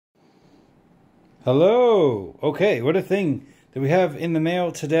Hello. Okay, what a thing that we have in the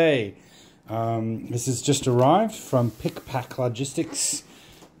mail today. This has just arrived from Pick Pack Logistics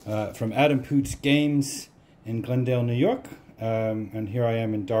from Adam Poots Games in Glendale, New York. And here I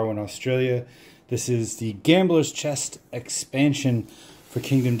am in Darwin, Australia. This is the Gambler's Chest expansion for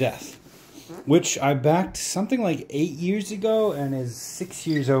Kingdom Death, which I backed something like 8 years ago and is 6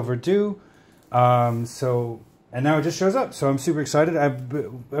 years overdue. And now it just shows up, so I'm super excited.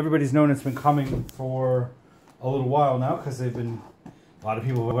 Everybody's known it's been coming for a little while now because a lot of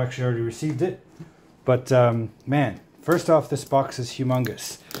people have actually already received it. But man, first off, this box is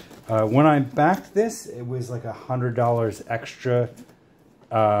humongous. When I backed this, it was like $100 extra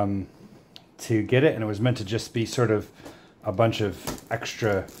to get it, and it was meant to just be sort of a bunch of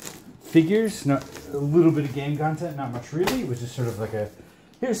extra figures, not a little bit of game content, not much really. It was just sort of like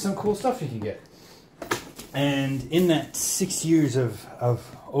here's some cool stuff you can get. And in that 6 years of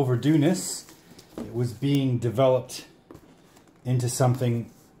overdueness, it was being developed into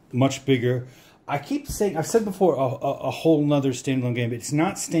something much bigger. I keep saying, I've said before, a whole nother standalone game. It's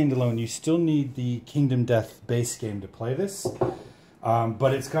not standalone. You still need the Kingdom Death base game to play this.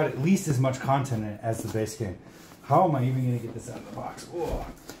 But it's got at least as much content in it as the base game. How am I even going to get this out of the box? Oh.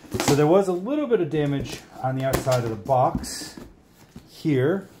 So there was a little bit of damage on the outside of the box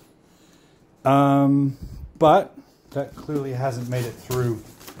here. But that clearly hasn't made it through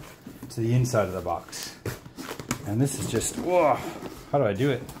to the inside of the box. And this is just, whoa, how do I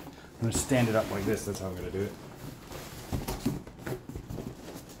do it? I'm going to stand it up like this. That's how I'm going to do it.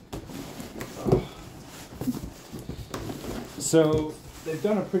 So they've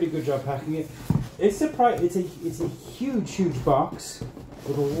done a pretty good job packing it. It's a huge box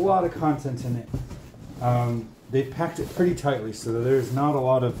with a lot of content in it. They've packed it pretty tightly, so there's not a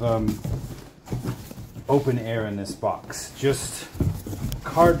lot of open air in this box. Just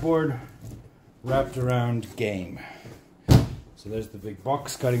cardboard wrapped around game. So there's the big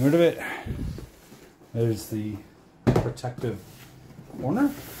box, cutting rid of it. There's the protective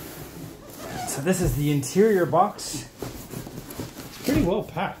corner. So this is the interior box. It's pretty well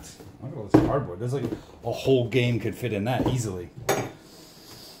packed. Look at all this cardboard. There's like a whole game could fit in that easily.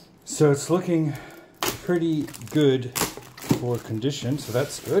 So it's looking pretty good for condition, so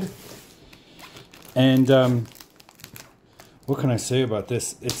that's good. And what can I say about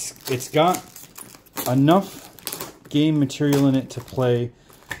this? It's got enough game material in it to play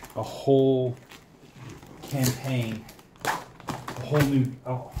a whole campaign, a whole new,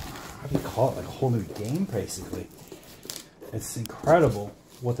 how do you call it? Like a whole new game, basically. It's incredible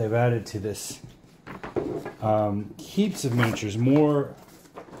what they've added to this. Heaps of miniatures, more,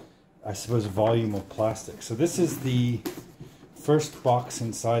 I suppose, volume of plastic. So this is the first box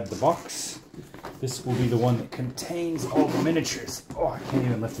inside the box. This will be the one that contains all the miniatures. Oh, I can't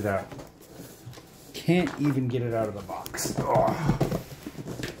even lift it out. Can't even get it out of the box. Oh.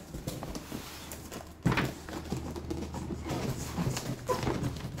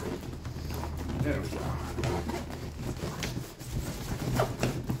 There we go.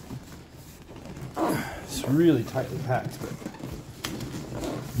 It's really tightly packed, but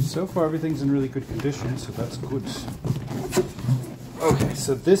so far everything's in really good condition, so that's good. Okay,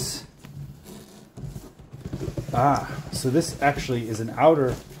 so this actually is an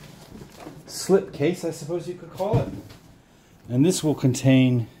outer slip case, I suppose you could call it. And this will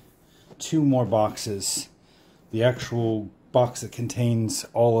contain 2 more boxes. The actual box that contains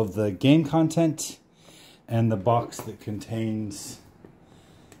all of the game content and the box that contains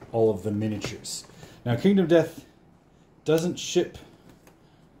all of the miniatures. Now, Kingdom Death doesn't ship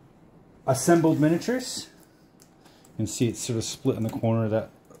assembled miniatures. You can see it's sort of split in the corner of that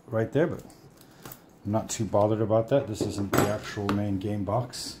right there, but I'm not too bothered about that. This isn't the actual main game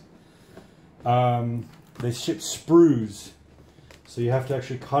box. They ship sprues, so you have to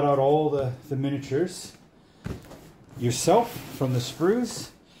actually cut out all the miniatures yourself from the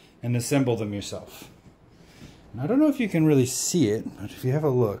sprues and assemble them yourself. And I don't know if you can really see it, but if you have a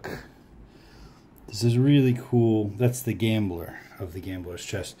look, this is really cool. That's the gambler of the Gambler's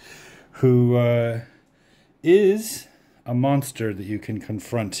Chest, who is a monster that you can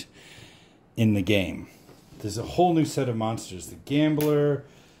confront in the game. There's a whole new set of monsters. The gambler,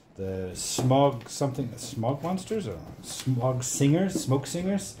 the smog monsters, or smoke singers,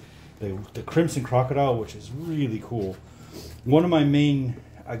 the crimson crocodile, which is really cool. One of my main,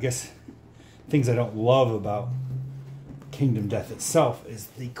 I guess, things I don't love about Kingdom Death itself is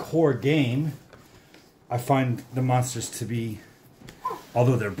the core game. I find the monsters to be,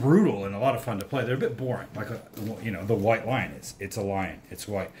 although they're brutal and a lot of fun to play, they're a bit boring. Like, the white lion it's a lion. It's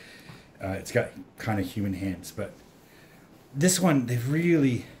white. It's got kind of human hands, but this one, they've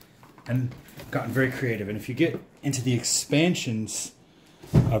really, and gotten very creative. And if you get into the expansions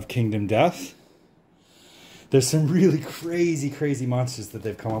of Kingdom Death, there's some really crazy monsters that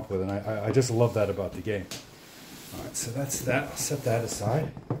they've come up with, and I just love that about the game. All right, so that's that. I'll set that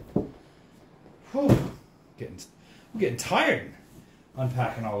aside. Whew. I'm getting tired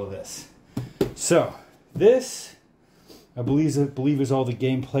unpacking all of this. So this, I believe is all the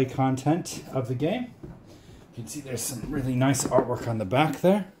gameplay content of the game. You can see there's some really nice artwork on the back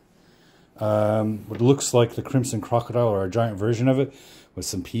there. What looks like the Crimson Crocodile, or a giant version of it, with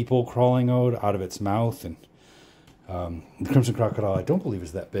some people crawling out of its mouth. And the Crimson Crocodile, I don't believe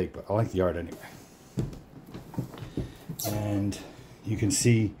is that big, but I like the art anyway. And you can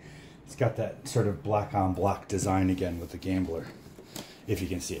see it's got that sort of black on black design again with the Gambler, if you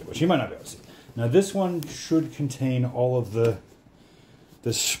can see it, which you might not be able to see. Now this one should contain all of the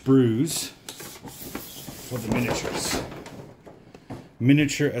sprues for the miniatures.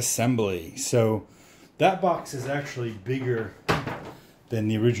 Miniature assembly. So that box is actually bigger than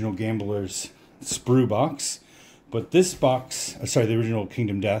the original Gambler's sprue box, but this box, sorry, the original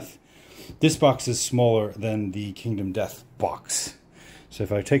Kingdom Death, this box is smaller than the Kingdom Death box. So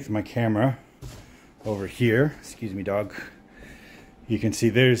if I take my camera over here, excuse me dog, you can see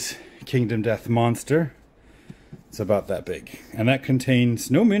there's Kingdom Death monster. It's about that big, and that contains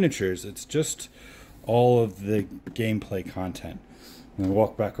no miniatures. It's just all of the gameplay content. I'm gonna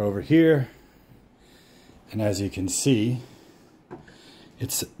walk back over here, and as you can see,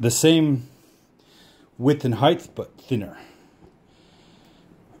 it's the same width and height but thinner.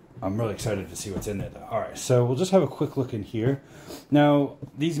 I'm really excited to see what's in there though. Alright, so we'll just have a quick look in here. Now,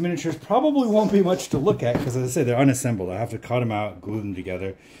 these miniatures probably won't be much to look at because, as I say, they're unassembled. I have to cut them out, glue them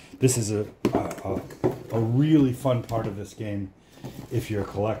together. This is a really fun part of this game if you're a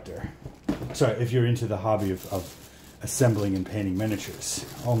collector. Sorry, if you're into the hobby of assembling and painting miniatures.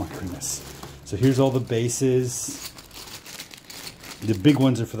 Oh my goodness. So here's all the bases. The big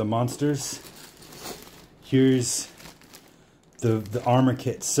ones are for the monsters. Here's the armor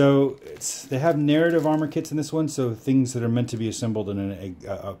kits. So they have narrative armor kits in this one, so things that are meant to be assembled in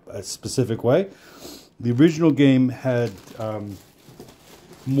a specific way. The original game had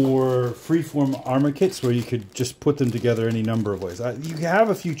more freeform armor kits where you could just put them together any number of ways. You have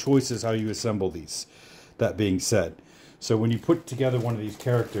a few choices how you assemble these, that being said. So when you put together one of these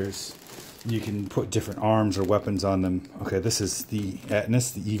characters, you can put different arms or weapons on them. Okay, this is the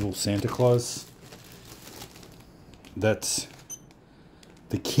Atlas, the evil Santa Claus. That's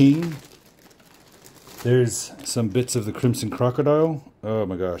the king. There's some bits of the Crimson Crocodile. Oh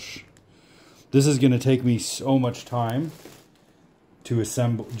my gosh. This is going to take me so much time to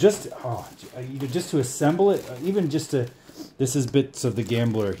assemble. Just to assemble it, even just to... This is bits of the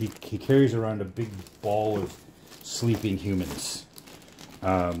Gambler. He carries around a big ball of sleeping humans.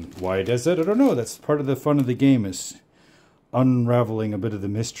 Why he does that, I don't know. That's part of the fun of the game, is unraveling a bit of the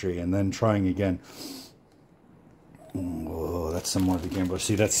mystery and then trying again. Oh, that's some more of the Gambler.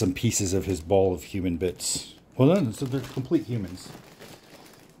 See, that's some pieces of his ball of human bits. Well, no, so they're complete humans,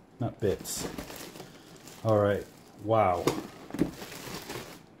 not bits. All right. Wow.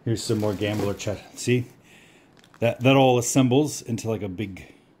 Here's some more Gambler chat. See, that all assembles into like a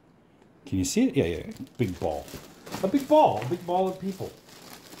big. Can you see it? Yeah. Big ball. A big ball of people.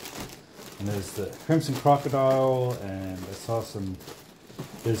 And there's the Crimson Crocodile, and I saw some.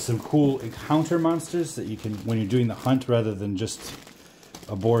 There's some cool encounter monsters that you can, when you're doing the hunt, rather than just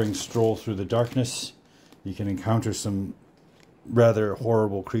a boring stroll through the darkness, you can encounter some rather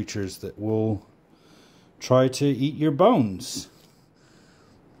horrible creatures that will try to eat your bones.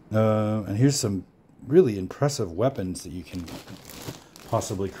 And here's some really impressive weapons that you can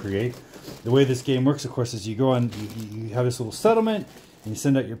possibly create. The way this game works, of course, is you go on, you have this little settlement, and you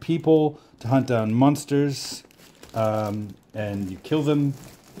send out your people to hunt down monsters, and you kill them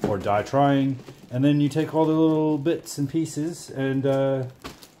or die trying, and then you take all the little bits and pieces and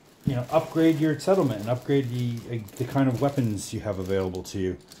upgrade your settlement and upgrade the kind of weapons you have available to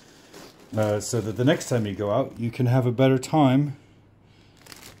you, so that the next time you go out you can have a better time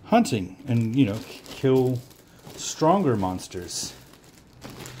hunting and kill stronger monsters.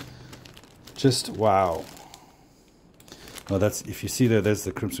 Just wow. Oh, that's, if you see there's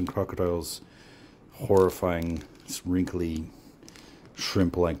the Crimson Crocodile's horrifying, wrinkly,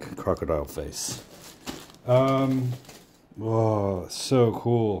 shrimp-like crocodile face. Whoa, so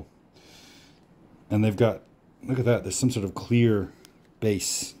cool. And they've got, look at that, there's some sort of clear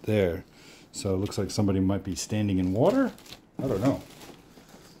base there. So it looks like somebody might be standing in water? I don't know.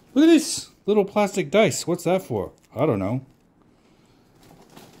 Look at this little plastic dice. What's that for? I don't know.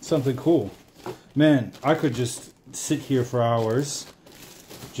 Something cool. Man, I could just sit here for hours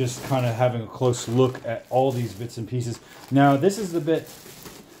just kind of having a close look at all these bits and pieces. Now, this is the bit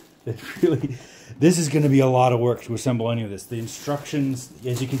that really, this is going to be a lot of work to assemble any of this. The instructions,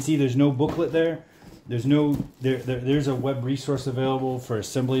 as you can see, there's no booklet there. There's a web resource available for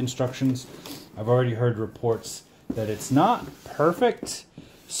assembly instructions. I've already heard reports that it's not perfect,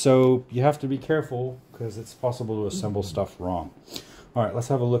 so you have to be careful because it's possible to assemble stuff wrong. All right, let's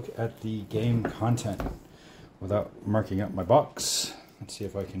have a look at the game content without marking up my box. Let's see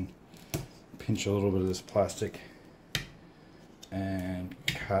if I can pinch a little bit of this plastic and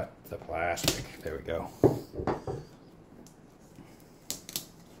cut the plastic. There we go.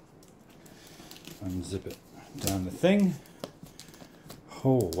 Unzip it down the thing.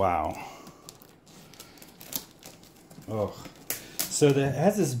 Oh, wow. Oh, so it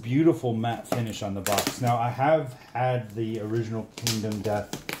has this beautiful matte finish on the box. Now, I have had the original Kingdom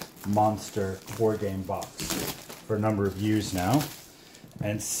Death Monster 4-game box for a number of years now.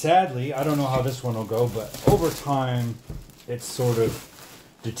 And sadly, I don't know how this one will go, but over time, it sort of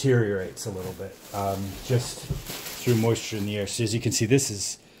deteriorates a little bit, just through moisture in the air. So as you can see, this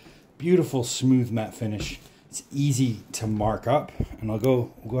is beautiful, smooth matte finish. It's easy to mark up, and we'll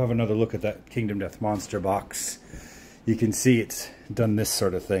go have another look at that Kingdom Death Monster box. You can see it's done this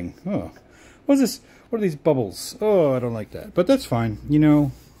sort of thing. Oh, what's this? What are these bubbles? Oh, I don't like that, but that's fine. You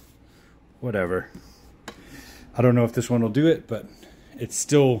know, whatever. I don't know if this one will do it, but it's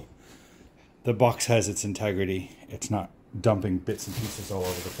still, the box has its integrity. It's not dumping bits and pieces all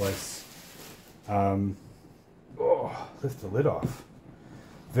over the place. Oh, lift the lid off.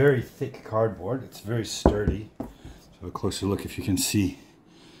 Very thick cardboard. It's very sturdy. So a closer look if you can see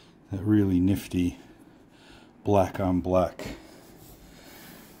that really nifty black on black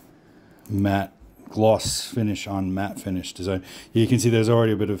matte gloss finish on matte finish design. You can see there's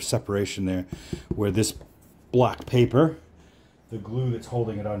already a bit of separation there where this black paper, the glue that's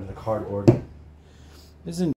holding it onto the cardboard, isn't